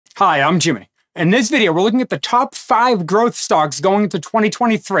Hi, I'm Jimmy. In this video, we're looking at the top 5 growth stocks going into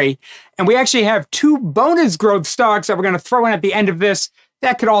 2023, and we actually have 2 bonus growth stocks that we're going to throw in at the end of this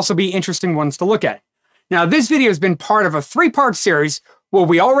that could also be interesting ones to look at. Now, this video has been part of a 3-part series where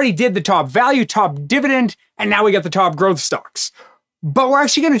we already did the top value, top dividend, and now we got the top growth stocks. But we're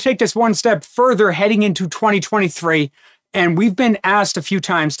actually going to take this one step further heading into 2023, and we've been asked a few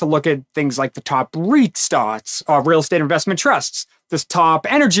times to look at things like the top REIT stocks, real estate investment trusts, the top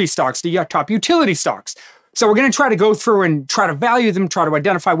energy stocks, the top utility stocks. So we're going to try to go through and try to value them, try to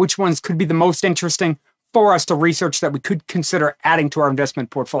identify which ones could be the most interesting for us to research that we could consider adding to our investment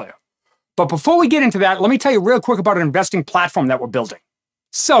portfolio. But before we get into that, let me tell you real quick about an investing platform that we're building.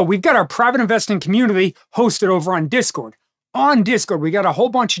 So we've got our private investing community hosted over on Discord. On Discord, we got a whole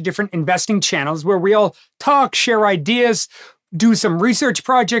bunch of different investing channels where we all talk, share ideas, do some research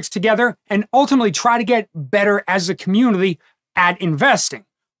projects together, and ultimately try to get better as a community at investing.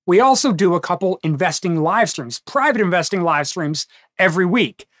 We also do a couple investing live streams, private investing live streams every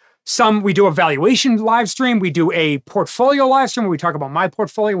week. Some we do a valuation live stream, we do a portfolio live stream where we talk about my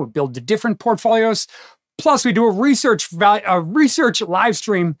portfolio, we build the different portfolios. Plus we do a research live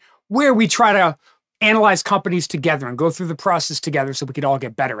stream where we try to analyze companies together and go through the process together so we could all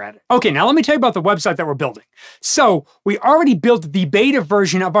get better at it. Okay, now let me tell you about the website that we're building. So we already built the beta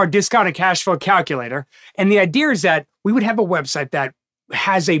version of our discounted cash flow calculator. And the idea is that we would have a website that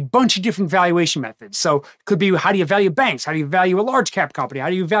has a bunch of different valuation methods. So it could be, how do you value banks? How do you value a large cap company? How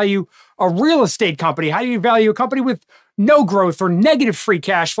do you value a real estate company? How do you value a company with no growth or negative free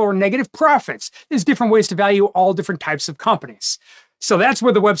cash flow or negative profits? There's different ways to value all different types of companies. So that's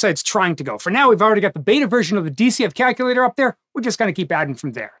where the website's trying to go. For now, we've already got the beta version of the DCF calculator up there. We're just going to keep adding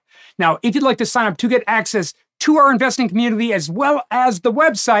from there. Now, if you'd like to sign up to get access to our investing community as well as the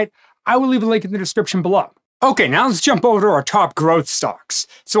website, I will leave a link in the description below. Okay, now let's jump over to our top growth stocks.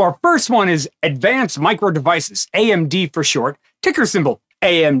 So our first one is Advanced Micro Devices, AMD for short, ticker symbol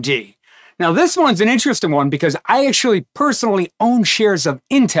AMD. Now this one's an interesting one because I actually personally own shares of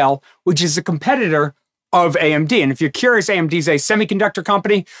Intel, which is a competitor of AMD. And if you're curious, AMD is a semiconductor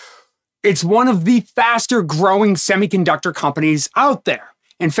company. It's one of the faster growing semiconductor companies out there.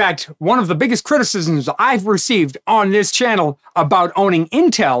 In fact, one of the biggest criticisms I've received on this channel about owning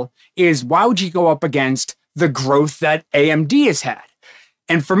Intel is, why would you go up against the growth that AMD has had?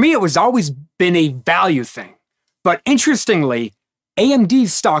 And for me, it was always been a value thing. But interestingly,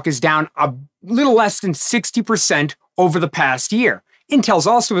 AMD's stock is down a little less than 60% over the past year. Intel's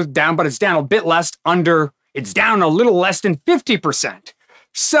also down, but it's down a bit less, it's down a little less than 50%.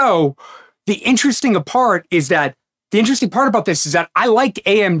 So the interesting part about this is that I like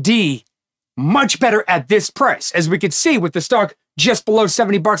AMD much better at this price. As we could see with the stock just below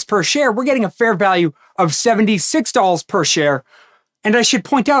 70 bucks per share, we're getting a fair value of $76 per share. And I should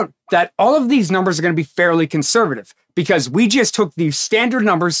point out that all of these numbers are going to be fairly conservative because we just took the standard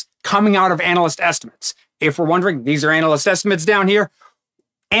numbers coming out of analyst estimates. If we're wondering, these are analyst estimates down here.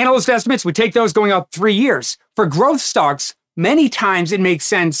 Analyst estimates, we take those going out 3 years. For growth stocks, many times it makes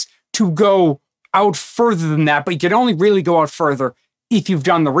sense to go out further than that, but you can only really go out further if you've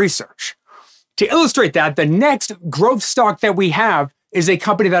done the research. To illustrate that, the next growth stock that we have is a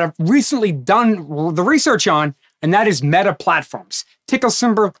company that I've recently done the research on, and that is Meta Platforms, ticker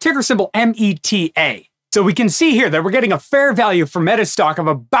symbol META. So we can see here that we're getting a fair value for Meta stock of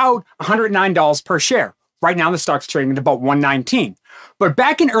about $109 per share. Right now, the stock's trading at about $119. But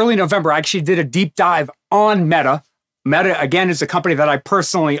back in early November, I actually did a deep dive on Meta. Meta, again, is a company that I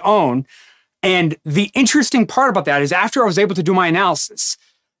personally own. And the interesting part about that is after I was able to do my analysis,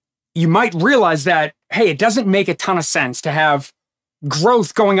 you might realize that, hey, it doesn't make a ton of sense to have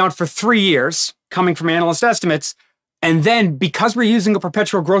growth going out for 3 years, coming from analyst estimates. And then because we're using a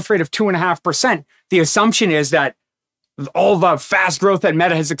perpetual growth rate of 2.5%, the assumption is that all the fast growth that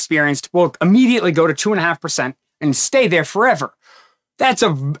Meta has experienced will immediately go to 2.5% and stay there forever. That's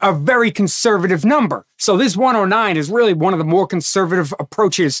a very conservative number. So this 109 is really one of the more conservative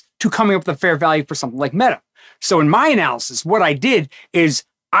approaches to coming up with a fair value for something like Meta. So in my analysis, what I did is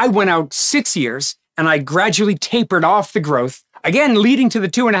I went out 6 years and I gradually tapered off the growth, again, leading to the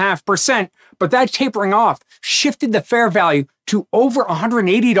 2.5%, but that tapering off shifted the fair value to over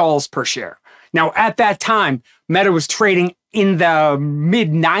 $180 per share. Now, at that time, Meta was trading in the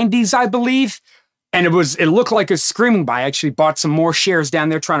mid-90s, I believe, and it looked like a screaming buy. I actually bought some more shares down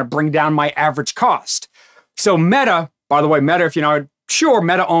there trying to bring down my average cost. So Meta, by the way, Meta, if you're not sure,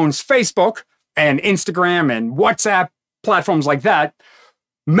 Meta owns Facebook and Instagram and WhatsApp, platforms like that.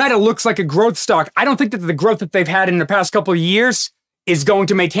 Meta looks like a growth stock. I don't think that the growth that they've had in the past couple of years is going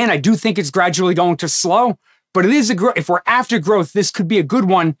to maintain. I do think it's gradually going to slow. But it is if we're after growth, this could be a good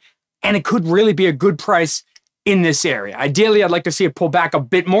one, and it could really be a good price in this area. Ideally, I'd like to see it pull back a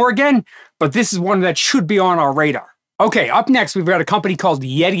bit more again, but this is one that should be on our radar. Okay, up next, we've got a company called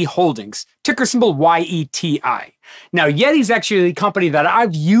YETI Holdings, ticker symbol YETI. Now, YETI is actually a company that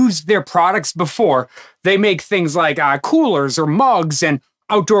I've used their products before. They make things like coolers or mugs and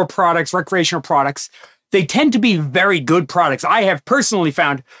outdoor products, recreational products. They tend to be very good products. I have personally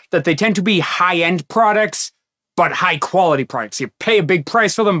found that they tend to be high-end products, but high-quality products. You pay a big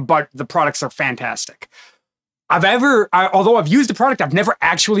price for them, but the products are fantastic. Although I've used the product, I've never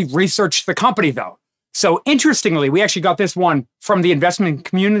actually researched the company, though. So interestingly, we actually got this one from the investment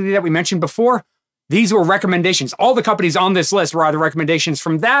community that we mentioned before. These were recommendations. All the companies on this list were either recommendations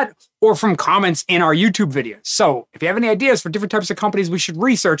from that or from comments in our YouTube videos. So if you have any ideas for different types of companies we should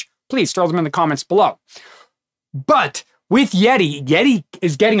research, please throw them in the comments below. But with YETI, YETI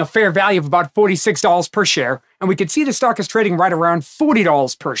is getting a fair value of about $46 per share, and we can see the stock is trading right around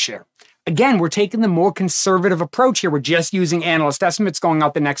 $40 per share. Again, we're taking the more conservative approach here. We're just using analyst estimates going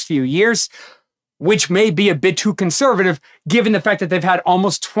out the next few years, which may be a bit too conservative given the fact that they've had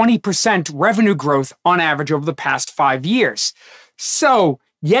almost 20% revenue growth on average over the past 5 years. So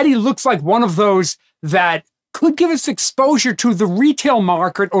YETI looks like one of those that could give us exposure to the retail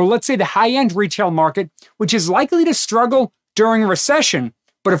market, or let's say the high-end retail market, which is likely to struggle during a recession.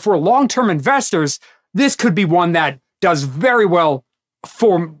 But if we're long-term investors, this could be one that does very well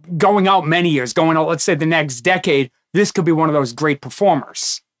for going out many years, going out, let's say, the next decade. This could be one of those great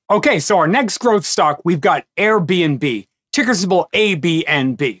performers. Okay, so our next growth stock, we've got Airbnb, ticker symbol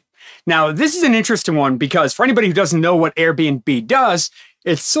ABNB. Now, this is an interesting one because for anybody who doesn't know what Airbnb does,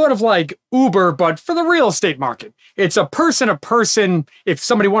 it's sort of like Uber, but for the real estate market. It's a person. If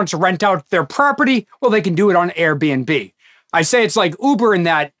somebody wants to rent out their property, well, they can do it on Airbnb. I say it's like Uber in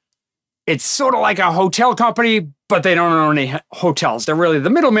that it's sort of like a hotel company, but they don't own any hotels. They're really the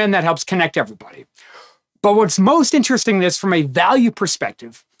middleman that helps connect everybody. But what's most interesting in this from a value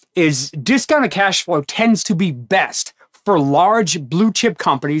perspective is discounted cash flow tends to be best for large blue chip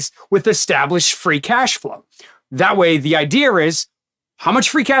companies with established free cash flow. That way, the idea is, how much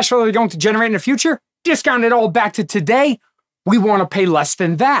free cash flow are they going to generate in the future? Discount it all back to today. We want to pay less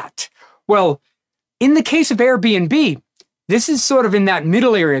than that. Well, in the case of Airbnb, this is sort of in that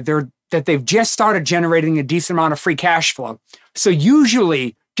middle area that they've just started generating a decent amount of free cash flow. So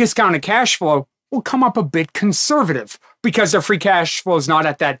usually, discounted cash flow will come up a bit conservative because their free cash flow is not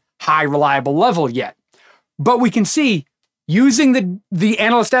at that high reliable level yet. But we can see, using the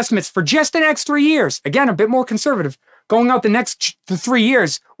analyst estimates for just the next 3 years, again, a bit more conservative, going out the next 3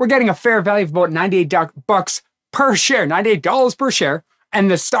 years, we're getting a fair value of about $98 per share, $98 per share, and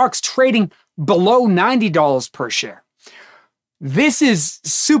the stock's trading below $90 per share. This is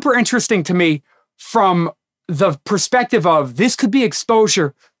super interesting to me from the perspective of this could be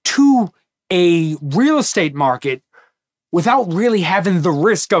exposure to a real estate market without really having the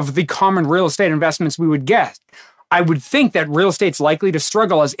risk of the common real estate investments we would get. I would think that real estate's likely to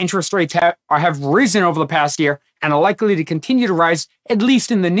struggle as interest rates have risen over the past year and are likely to continue to rise, at least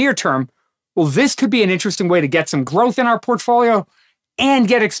in the near term. Well, this could be an interesting way to get some growth in our portfolio and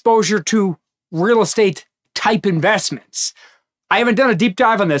get exposure to real estate type investments. I haven't done a deep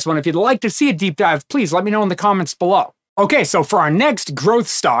dive on this one. If you'd like to see a deep dive, please let me know in the comments below. Okay, so for our next growth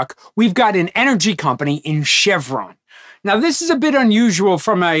stock, we've got an energy company in Chevron. Now, this is a bit unusual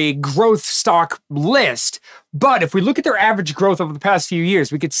from a growth stock list, but if we look at their average growth over the past few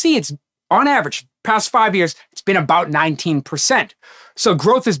years, we could see it's, on average, past 5 years, it's been about 19%. So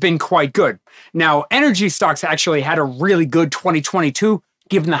growth has been quite good. Now, energy stocks actually had a really good 2022,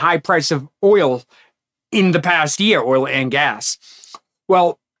 given the high price of oil in the past year, oil and gas.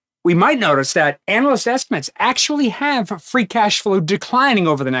 Well, we might notice that analyst estimates actually have free cash flow declining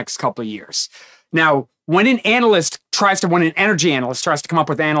over the next couple of years. Now, when an energy analyst tries to come up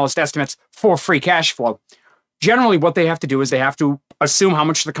with analyst estimates for free cash flow, generally what they have to do is they have to assume how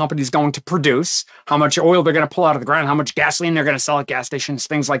much the company is going to produce, how much oil they're going to pull out of the ground, how much gasoline they're going to sell at gas stations,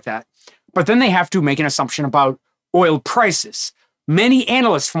 things like that. But then they have to make an assumption about oil prices. Many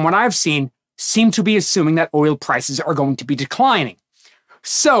analysts, from what I've seen, seem to be assuming that oil prices are going to be declining.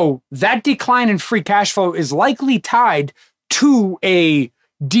 So that decline in free cash flow is likely tied to a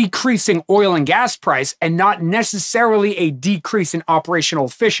decreasing oil and gas price and not necessarily a decrease in operational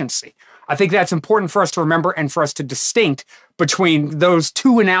efficiency. I think that's important for us to remember and for us to distinct between those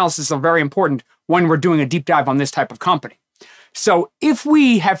two analyses are very important when we're doing a deep dive on this type of company. So if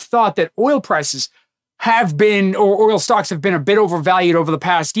we have thought that oil prices have been, or oil stocks have been a bit overvalued over the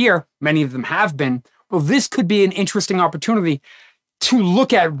past year, many of them have been, well, this could be an interesting opportunity to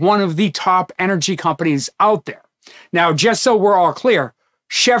look at one of the top energy companies out there. Now, just so we're all clear,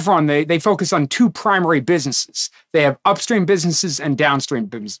 Chevron, they focus on two primary businesses. They have upstream businesses and downstream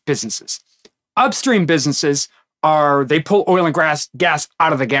businesses. Upstream businesses they pull oil and gas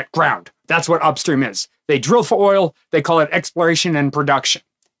out of the ground. That's what upstream is. They drill for oil. They call it exploration and production.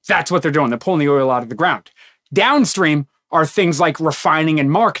 That's what they're doing. They're pulling the oil out of the ground. Downstream are things like refining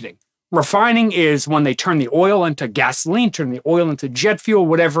and marketing. Refining is when they turn the oil into gasoline, turn the oil into jet fuel,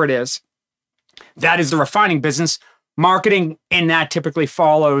 whatever it is. That is the refining business. Marketing in that typically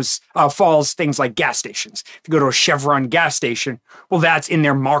falls things like gas stations. If you go to a Chevron gas station, well, that's in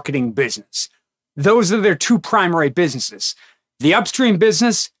their marketing business. Those are their two primary businesses. The upstream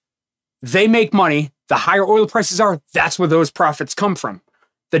business, they make money. The higher oil prices are, that's where those profits come from.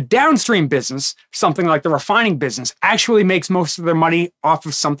 The downstream business, something like the refining business, actually makes most of their money off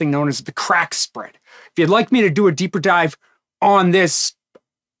of something known as the crack spread. If you'd like me to do a deeper dive on this,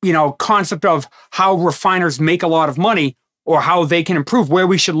 concept of how refiners make a lot of money or how they can improve, where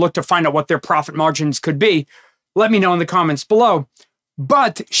we should look to find out what their profit margins could be, let me know in the comments below.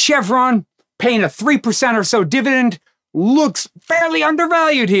 But Chevron paying a 3% or so dividend looks fairly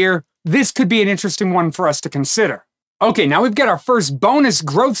undervalued here. This could be an interesting one for us to consider. Okay, now we've got our first bonus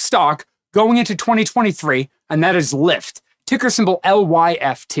growth stock going into 2023, and that is LYFT, ticker symbol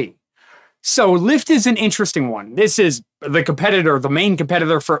LYFT. So LYFT is an interesting one. This is the main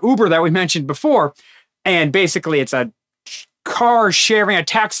competitor for Uber that we mentioned before, and basically it's a car sharing, a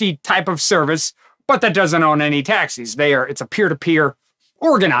taxi type of service, but that doesn't own any taxis. It's a peer-to-peer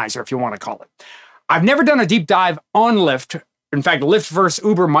organizer, if you want to call it. I've never done a deep dive on LYFT. In fact, LYFT versus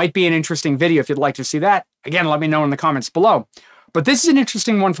Uber might be an interesting video if you'd like to see that. Again, let me know in the comments below. But this is an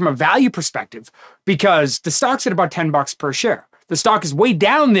interesting one from a value perspective because the stock's at about $10 per share. The stock is way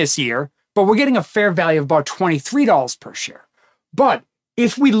down this year, but we're getting a fair value of about $23 per share. But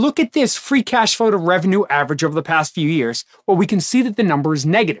if we look at this free cash flow to revenue average over the past few years, well, we can see that the number is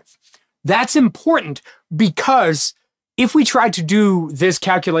negative. That's important because if we tried to do this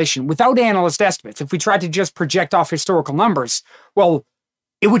calculation without analyst estimates, if we tried to just project off historical numbers, well,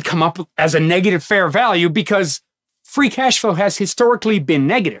 it would come up as a negative fair value because free cash flow has historically been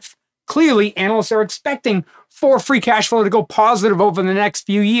negative. Clearly, analysts are expecting for free cash flow to go positive over the next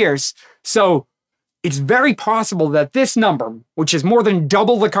few years. So it's very possible that this number, which is more than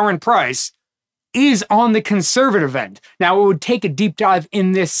double the current price, is on the conservative end. Now, it would take a deep dive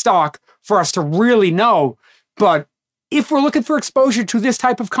in this stock for us to really know, but if we're looking for exposure to this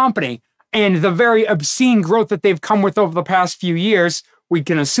type of company and the very obscene growth that they've come with over the past few years, we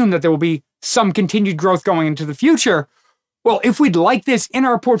can assume that there will be some continued growth going into the future. Well, if we'd like this in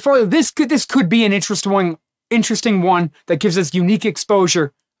our portfolio, this could be an interesting one that gives us unique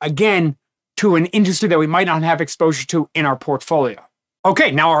exposure, again, to an industry that we might not have exposure to in our portfolio.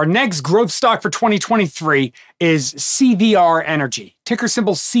 Okay, now our next growth stock for 2023 is CVR Energy, ticker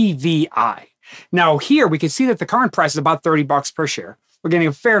symbol CVI. Now here we can see that the current price is about $30 per share. We're getting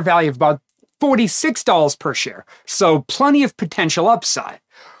a fair value of about $46 per share. So plenty of potential upside.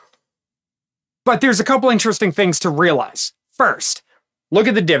 But there's a couple interesting things to realize. First, look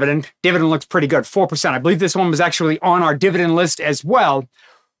at the dividend. Dividend looks pretty good, 4%. I believe this one was actually on our dividend list as well.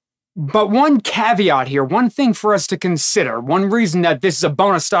 But one caveat here, one thing for us to consider, one reason that this is a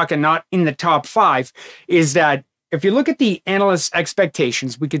bonus stock and not in the top 5 is that if you look at the analyst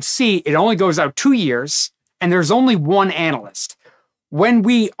expectations, we could see it only goes out 2 years and there's only one analyst. When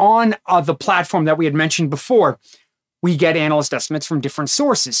on the platform that we had mentioned before, we get analyst estimates from different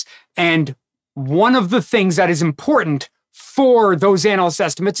sources. And one of the things that is important for those analyst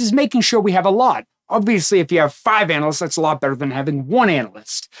estimates is making sure we have a lot. Obviously, if you have 5 analysts, that's a lot better than having one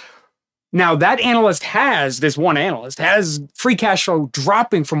analyst. Now, this one analyst has free cash flow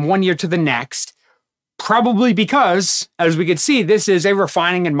dropping from 1 year to the next, probably because, as we could see, this is a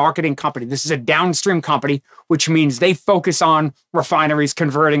refining and marketing company. This is a downstream company, which means they focus on refineries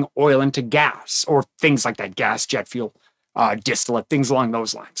converting oil into gas or things like that, gas, jet fuel, distillate, things along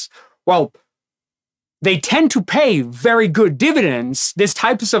those lines. Well, they tend to pay very good dividends. These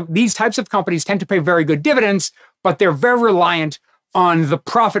types of companies tend to pay very good dividends, but they're very reliant on the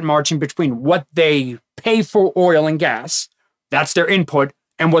profit margin between what they pay for oil and gas, that's their input,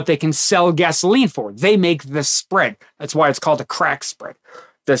 and what they can sell gasoline for. They make the spread. That's why it's called a crack spread.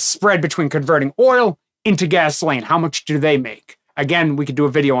 The spread between converting oil into gasoline. How much do they make? Again, we could do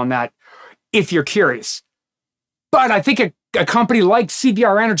a video on that if you're curious. But I think a company like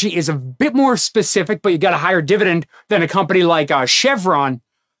CVR Energy is a bit more specific, but you got a higher dividend than a company like Chevron,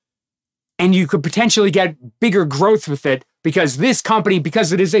 and you could potentially get bigger growth with it because this company,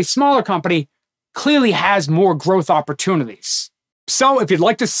 because it is a smaller company, clearly has more growth opportunities. So if you'd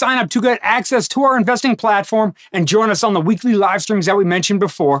like to sign up to get access to our investing platform and join us on the weekly live streams that we mentioned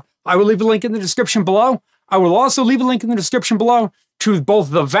before, I will leave a link in the description below. I will also leave a link in the description below to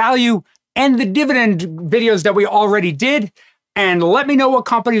both the value and the dividend videos that we already did. And let me know what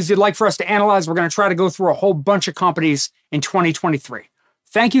companies you'd like for us to analyze. We're going to try to go through a whole bunch of companies in 2023.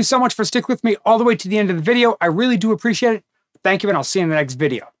 Thank you so much for sticking with me all the way to the end of the video. I really do appreciate it. Thank you, and I'll see you in the next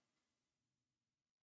video.